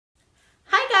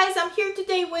I'm here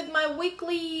today with my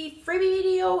weekly freebie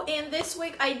video, and this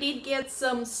week I did get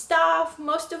some stuff,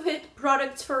 most of it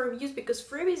products for reviews because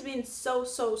freebies been so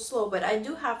slow, but I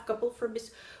do have a couple freebies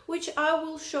which I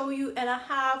will show you, and I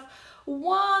have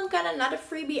one kind of not a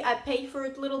freebie. I paid for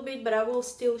it a little bit, but I will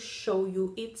still show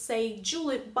you. It's a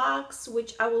julep box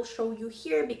which I will show you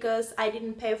here because I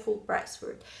didn't pay full price for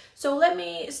it. So let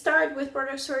me start with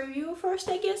products for review first,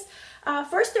 I guess.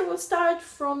 First I will start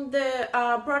from the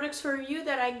products for review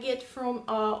that I get from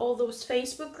all those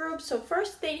Facebook groups. So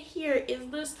first thing here is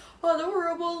this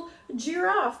adorable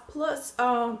giraffe plus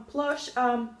plush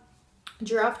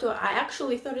giraffe toy. I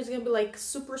actually thought it's gonna be like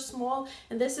super small,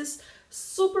 and this is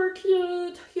super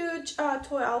cute, huge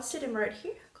toy. I'll sit him right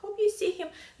here. Hope you see him.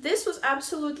 This was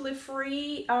absolutely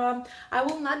free. I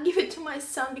will not give it to my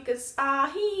son because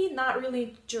he not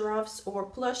really giraffes or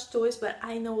plush toys, but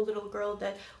I know a little girl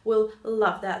that will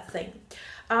love that thing.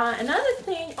 Another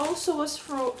thing also was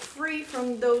free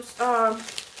from those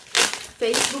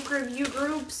Facebook review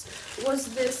groups was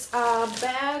this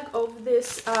bag of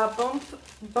this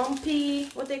bumpy,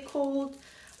 what they called,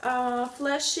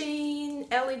 flashing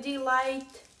LED light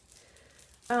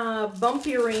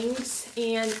bumpy rings,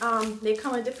 and they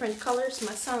come in different colors.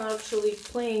 My son actually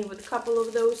playing with a couple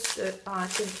of those. I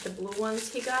think the blue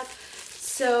ones he got.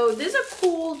 So these are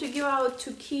cool to give out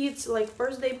to kids, like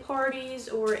birthday parties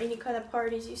or any kind of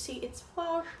parties. You see, it's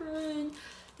fashion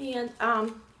and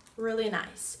really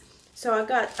nice. So I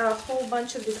got a whole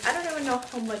bunch of this. I don't even know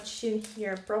how much in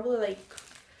here. Probably like,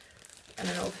 I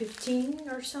don't know, 15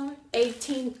 or so.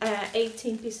 18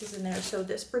 pieces in there. So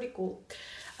that's pretty cool.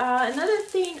 Another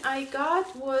thing I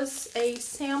got was a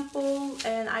sample,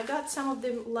 and I got some of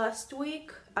them last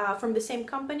week from the same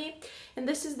company. And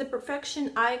this is the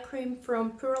Perfection Eye Cream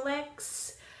from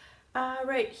Purelex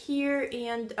right here.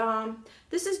 And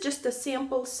this is just a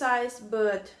sample size,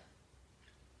 but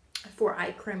for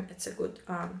eye cream, it's a good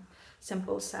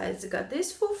sample size. I got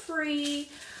this for free.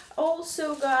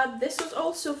 Also got, this was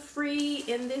also free,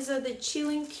 and these are the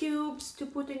chilling cubes to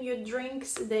put in your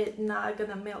drinks. They're not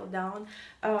gonna melt down.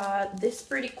 This is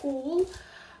pretty cool.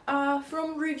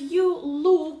 From Review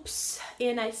Loops,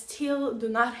 and I still do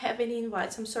not have any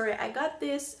invites. I'm sorry. I got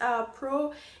this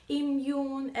Pro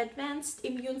Immune Advanced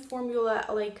Immune Formula,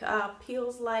 like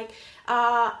pills. Like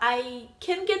I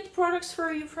can get products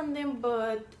for you from them,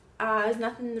 but it's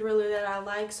nothing really that I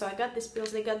like, so I got these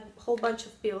pills. They got a whole bunch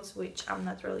of pills which I'm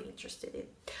not really interested in.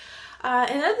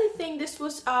 Another thing, this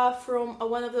was from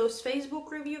one of those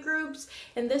Facebook review groups,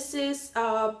 and this is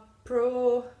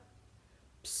Pro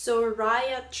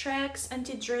Psoriasis Tracks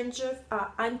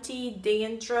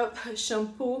anti-dandruff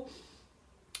shampoo,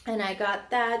 and I got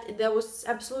that. That was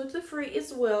absolutely free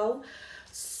as well.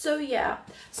 So yeah,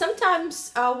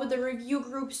 sometimes with the review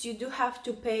groups you do have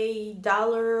to pay $1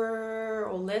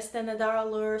 or less than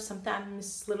 $1,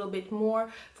 sometimes a little bit more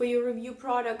for your review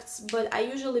products, but I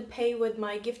usually pay with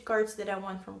my gift cards that I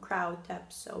want from CrowdTap,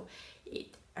 so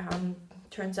it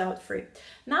turns out free.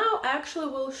 Now I actually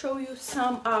will show you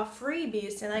some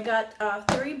freebies, and I got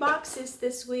 3 boxes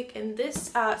this week, and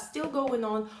this still going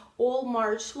on all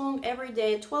March long, every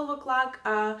day at 12 o'clock.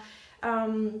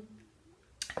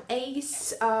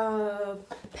 Ace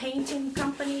painting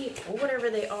company or whatever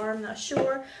they are, I'm not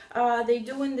sure, they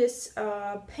doing this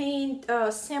paint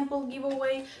sample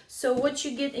giveaway. So what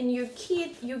you get in your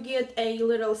kit, you get a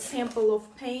little sample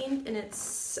of paint, and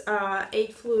it's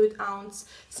 8 fluid ounce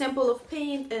sample of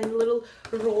paint and a little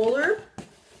roller.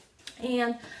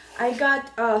 And I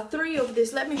got 3 of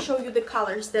this. Let me show you the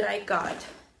colors that I got.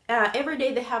 Every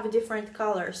day they have a different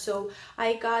color. So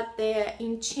I got the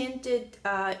Enchanted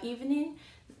Evening.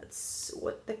 That's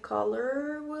what the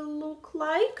color will look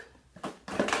like.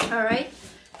 All right,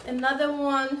 another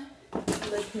one,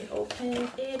 let me open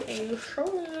it and show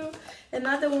you.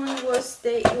 Another one was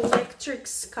the Electric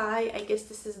Sky. I guess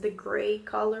this is the gray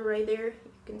color right there.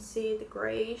 You can see the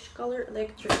grayish color,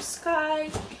 Electric Sky.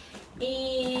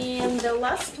 And the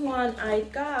last one I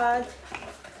got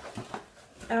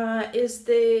is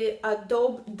the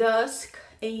Adobe Dusk,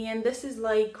 and this is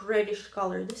like reddish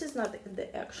color. This is not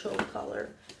the actual color.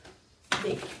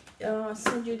 They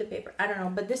send you the paper, I don't know,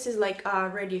 but this is like a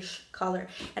reddish color,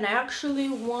 and I actually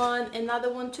won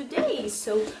another one today,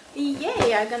 so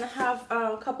yay, I'm gonna have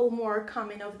a couple more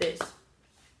coming of this.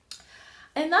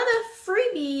 Another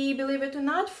freebie, believe it or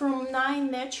not, from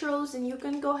 9 Naturals, and you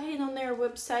can go ahead on their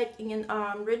website and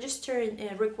register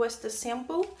and request a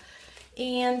sample.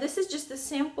 And this is just a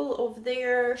sample of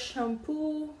their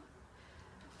shampoo.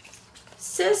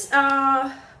 Says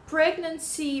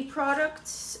pregnancy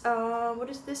products. What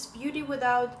is this? Beauty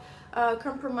without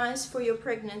compromise for your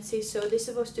pregnancy. So this is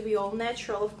supposed to be all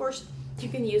natural. Of course, you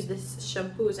can use this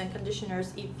shampoos and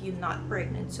conditioners if you're not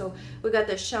pregnant. So we got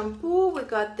the shampoo, we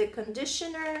got the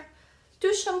conditioner,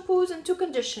 2 shampoos and 2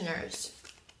 conditioners.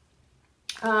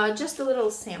 Just a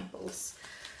little samples.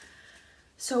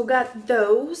 So got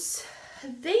those.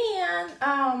 Then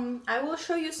I will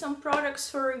show you some products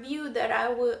for review that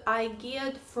I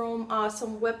get from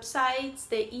some websites,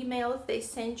 the emails they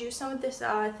send you. Some of this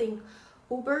I think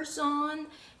Uber's on,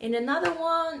 and another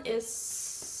one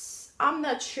is, I'm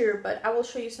not sure, but I will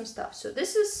show you some stuff. So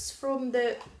this is from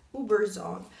the Uber's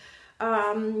on,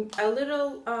 a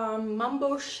little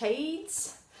Mambo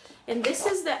Shades. And this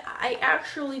is the, I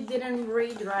actually didn't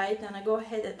read right and I go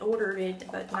ahead and ordered it,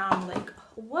 but now I'm like,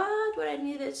 what would I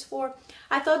need this for?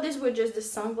 I thought these were just the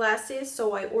sunglasses,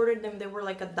 so I ordered them. They were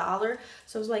like $1.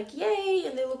 So I was like, yay,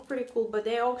 and they look pretty cool, but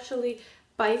they actually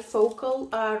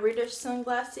bifocal reader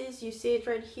sunglasses. You see it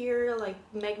right here, like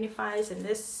magnifies, and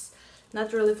this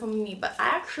not really for me, but I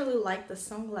actually like the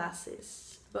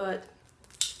sunglasses. But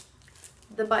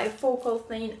the bifocal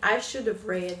thing, I should have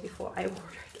read before I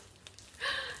ordered.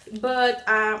 But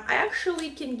I actually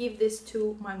can give this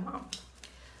to my mom,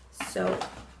 so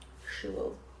she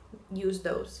will use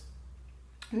those.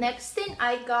 Next thing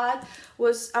I got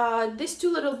was these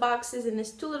 2 little boxes. In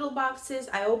these 2 little boxes,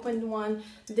 I opened one.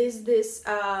 This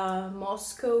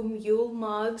Moscow Mule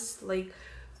mugs, like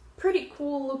pretty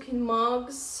cool looking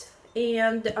mugs,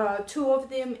 and 2 of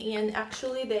them. And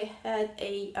actually, they had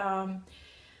a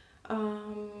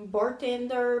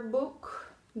bartender book.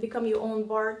 Become your own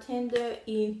bartender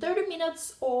in 30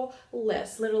 minutes or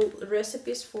less. Little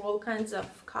recipes for all kinds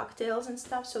of cocktails and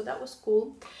stuff, so that was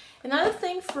cool. Another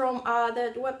thing from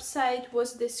that website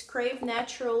was this Crave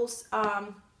Naturals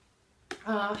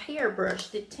hairbrush,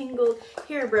 the Tingle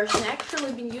hairbrush, and I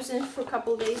actually been using it for a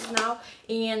couple days now,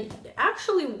 and it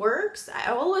actually works.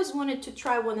 I always wanted to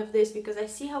try one of these because I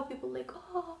see how people like,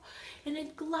 oh, and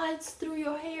it glides through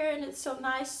your hair and it's so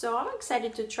nice. So I'm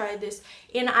excited to try this,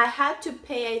 and I had to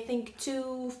pay I think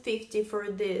 $2.50 for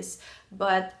this,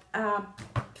 but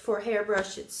for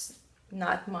hairbrush it's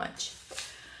not much.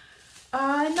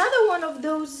 Another one of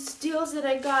those deals that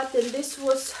I got, and this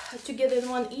was to get in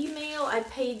one email. I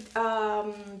paid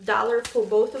 $1 for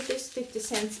both of these, 50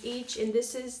 cents each, and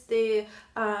this is the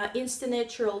Instant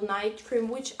Natural Night Cream,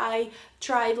 which I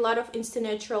tried a lot of Instant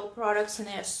Natural products and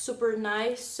they're super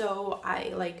nice, so I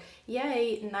like,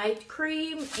 yay, night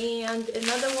cream. And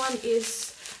another one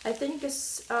is, I think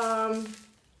it's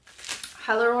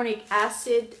hyaluronic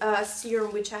acid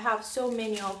serum, which I have so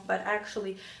many of, but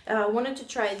actually wanted to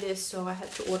try this, so I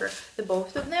had to order the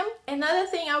both of them. Another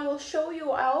thing I will show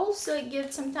you, I also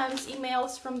get sometimes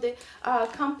emails from the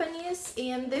companies,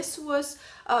 and this was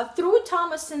through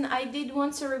Thomason. I did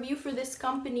once a review for this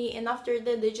company, and after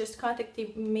that they just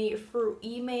contacted me through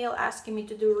email asking me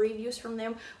to do reviews from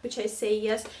them, which I say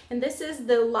yes. And this is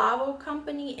the Lavo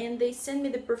company, and they send me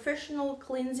the professional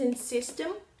cleansing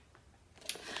system.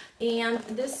 And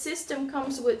this system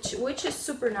comes with, which is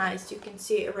super nice. You can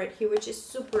see it right here, which is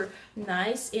super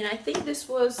nice. And I think this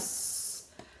was,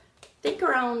 I think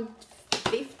around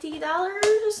 $50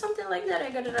 or something like that.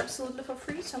 I got it absolutely for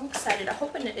free, so I'm excited. I'm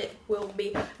hoping that it will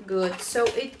be good. So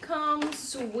it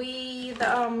comes with,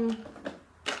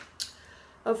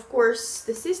 of course,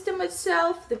 the system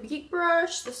itself, the big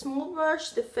brush, the small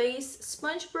brush, the face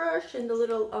sponge brush, and the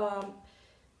little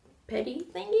petty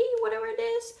thingy, whatever it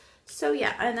is. So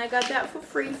yeah, and I got that for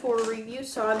free for a review,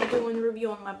 so I'll be doing a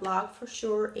review on my blog for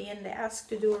sure, and they asked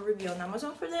to do a review on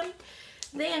Amazon for them.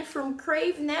 Then from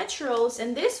Crave Naturals,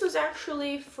 and this was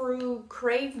actually through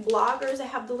Crave bloggers. I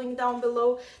have the link down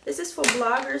below. This is for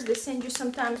bloggers. They send you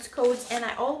sometimes codes, and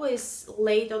I always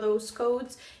late on those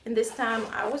codes, and this time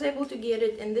I was able to get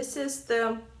it. And this is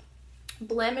the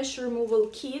blemish removal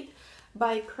kit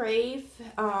by Crave.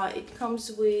 It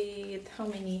comes with how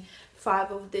many?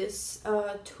 5 of these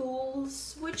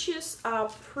tools, which is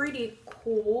pretty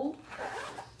cool.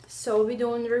 So we're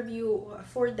doing a review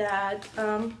for that.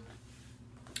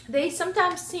 They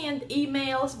sometimes send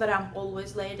emails, but I'm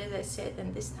always late, as I said,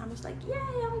 and this time it's like, yay,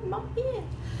 I'm in.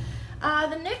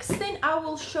 The next thing I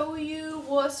will show you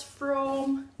was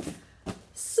from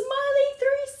Smiley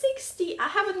 360. I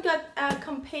haven't got a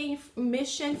campaign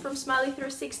mission from Smiley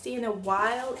 360 in a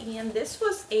while, and this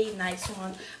was a nice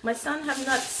one. My son have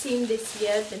not seen this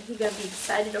yet, and he got me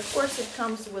excited. Of course, it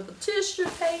comes with a tissue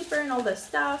paper and all that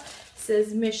stuff. It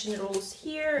says mission rules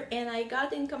here, and I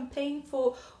got in campaign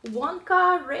for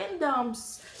 1K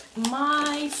randoms.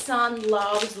 My son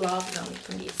loves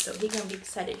candy, so he gonna be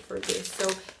excited for this. So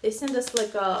they sent us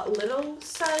like a little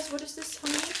size. What is this,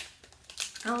 honey?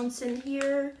 Ounce in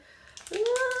here.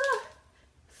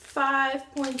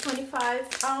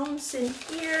 5.25 ounce in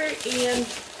here, and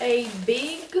a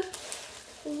big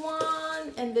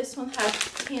one, and this one has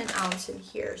 10 ounce in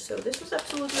here. So this was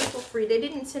absolutely for free. They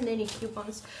didn't send any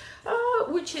coupons,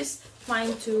 which is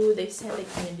fine too. They send the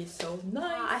candy, so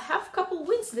nice. I have a couple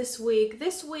wins this week.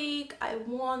 This week I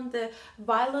won the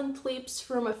Violent Lips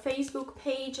from a Facebook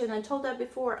page, and I told that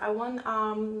before. I won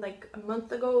like a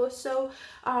month ago or so.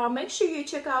 Make sure you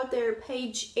check out their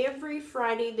page. Every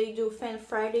Friday they do Fan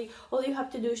Friday. All you have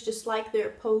to do is just like their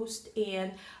post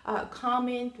and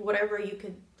comment whatever you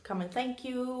could. Comment thank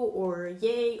you or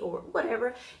yay or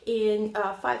whatever, and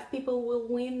 5 people will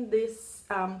win this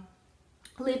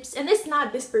lips. And it's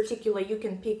not this particular, you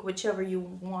can pick whichever you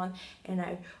want, and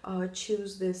I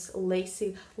choose this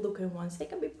lacy looking ones. They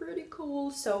can be pretty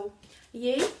cool, so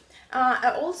yay.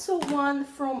 I also won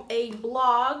from a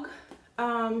blog.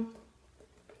 I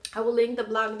will link the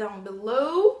blog down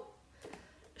below.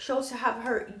 She also have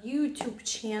her YouTube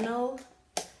channel,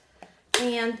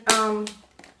 and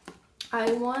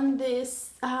I won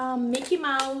this Mickey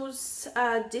Mouse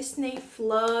Disney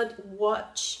Flood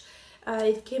watch.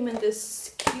 It came in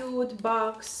this cute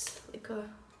box, like a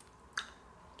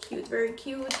cute, very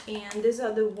cute, and these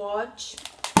are the watch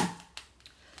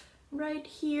right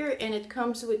here, and it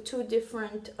comes with 2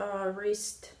 different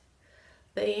wrist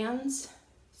bands.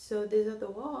 So these are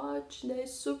the watch. They're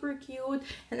super cute,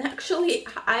 and actually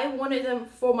I wanted them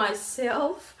for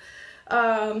myself.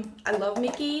 I love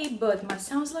Mickey, but my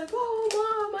son's like, oh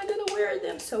mom, I'm gonna wear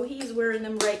them. So he's wearing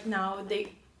them right now.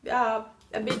 They a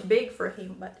bit big for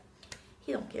him, but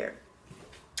he don't care.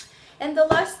 And the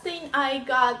last thing I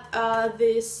got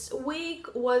this week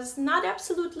was not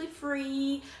absolutely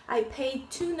free. I paid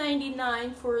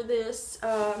 $2.99 for this.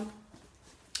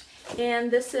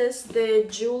 And this is the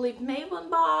Julep Maven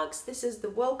box. This is the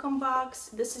welcome box.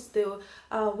 This is the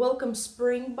welcome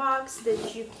spring box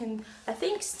that you can, I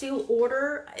think, still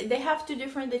order. They have 2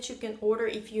 different that you can order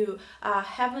if you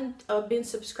haven't been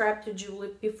subscribed to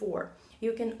Julep before.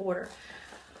 You can order.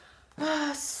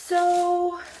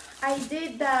 So I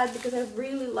did that because I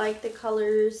really like the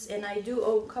colors, and I do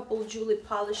own a couple Julep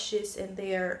polishes, and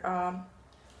they're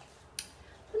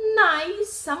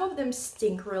nice. Some of them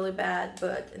stink really bad,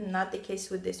 but not the case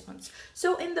with this ones.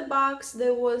 So in the box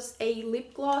there was a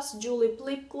lip gloss, Julep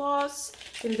lip gloss,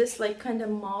 in this like kind of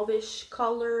mauvish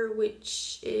color,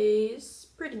 which is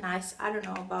pretty nice. I don't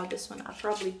know about this one. I'll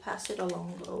probably pass it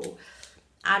along though.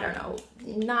 I don't know,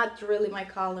 not really my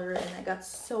color, and I got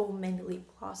so many lip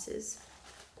glosses.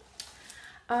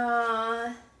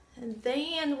 And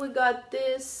then we got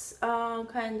this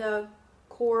kind of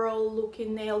coral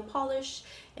looking nail polish,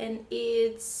 and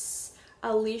it's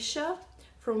Alicia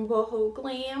from Boho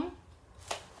Glam.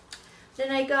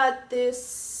 Then I got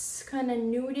this kind of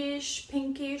nudish,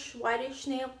 pinkish, whitish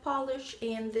nail polish,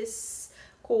 and this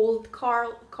called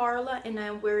Carla, and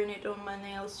I'm wearing it on my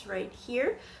nails right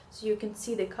here so you can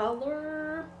see the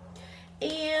color.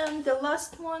 And the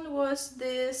last one was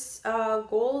this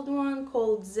gold one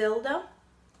called Zelda,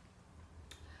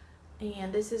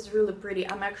 and this is really pretty.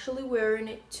 I'm actually wearing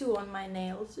it too on my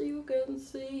nails so you can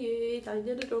see it. I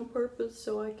did it on purpose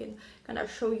so I can kind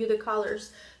of show you the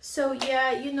colors. So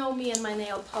yeah, you know me and my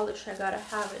nail polish, I gotta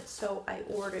have it, so I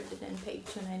ordered it and paid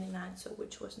 $2.99, so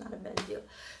which was not a bad deal.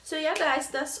 So yeah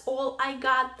guys, that's all I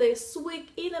got this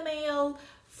week in the mail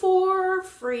for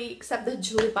free, except the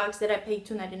Julep box that I paid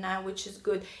 $2.99, which is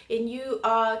good. And you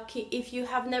if you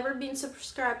have never been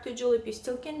subscribed to Julep, you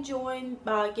still can join,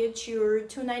 get your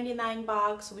 $2.99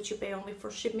 box, which you pay only for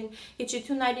shipping, get your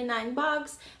 $2.99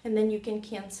 box, and then you can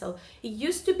cancel. It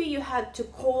used to be you had to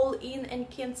call in and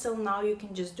cancel. Now you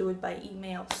can just do it by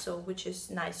email, so which is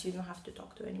nice. You don't have to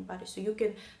talk to anybody, so you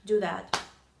can do that.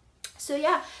 So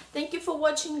yeah, thank you for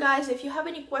watching guys. If you have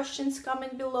any questions,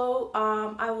 comment below.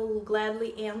 I will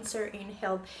gladly answer and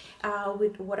help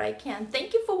with what I can.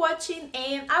 Thank you for watching,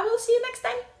 and I will see you next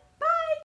time.